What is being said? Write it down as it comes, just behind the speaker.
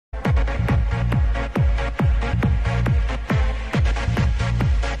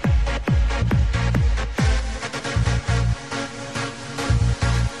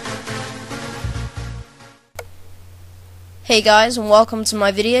Hey guys, and welcome to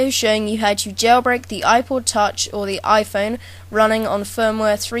my video showing you how to jailbreak the iPod Touch or the iPhone running on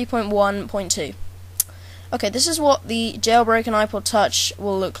firmware 3.1.2. Okay, this is what the jailbroken iPod Touch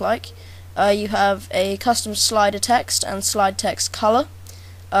will look like. You have a custom slider text and slide text color.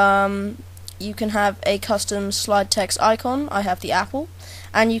 You can have a custom slide text icon, I have the Apple,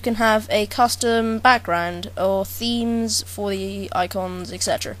 and you can have a custom background or themes for the icons,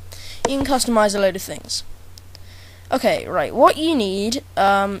 etc. You can customize a load of things. Okay, right, what you need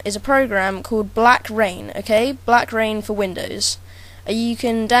is a program called BlackRa1n, okay? BlackRa1n for Windows. You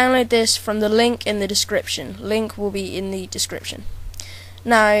can download this from the link in the description. Link will be in the description.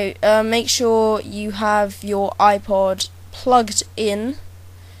 Now, make sure you have your iPod plugged in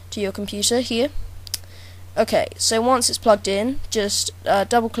to your computer here. Okay, so once it's plugged in, just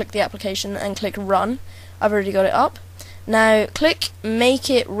double click the application and click Run. I've already got it up. Now, click Make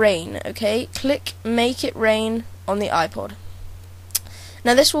It Rain, okay? Click Make It Rain on the iPod.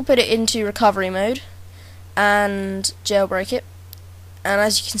 Now this will put it into recovery mode and jailbreak it, and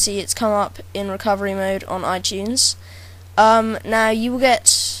as you can see it's come up in recovery mode on iTunes. Now you will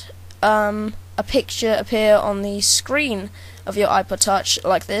get a picture appear on the screen of your iPod Touch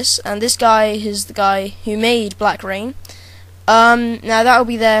like this, and this guy is the guy who made BlackRa1n. Now that will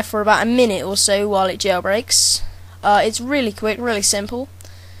be there for about a minute or so while it jailbreaks. It's really quick, really simple.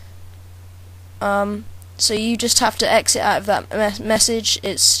 So you just have to exit out of that message.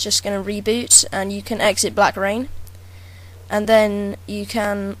 It's just going to reboot, and you can exit BlackRa1n, and then you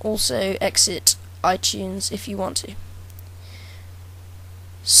can also exit iTunes if you want to.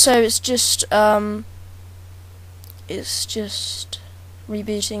 So it's just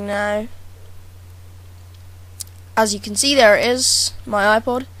rebooting now. As you can see, there it is, my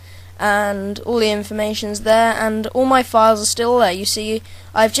iPod, and all the information's there, and all my files are still there. You see,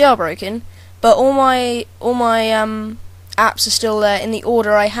 I've jailbroken, but all my apps are still there in the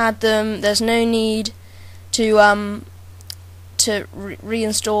order I had them. There's no need to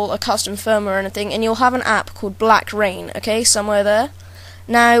reinstall a custom firmware or anything, and you'll have an app called BlackRa1n, okay, somewhere there.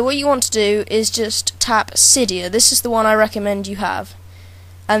 Now what you want to do is just tap Cydia. This is the one I recommend you have,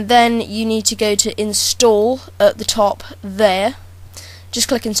 and then you need to go to Install at the top there. Just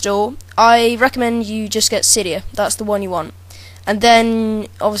click Install. I recommend you just get Cydia. That's the one you want. And then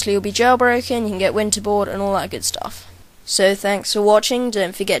obviously you'll be jailbroken, you can get Winterboard and all that good stuff. So thanks for watching,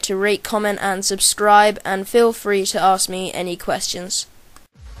 don't forget to rate, comment and subscribe, and feel free to ask me any questions.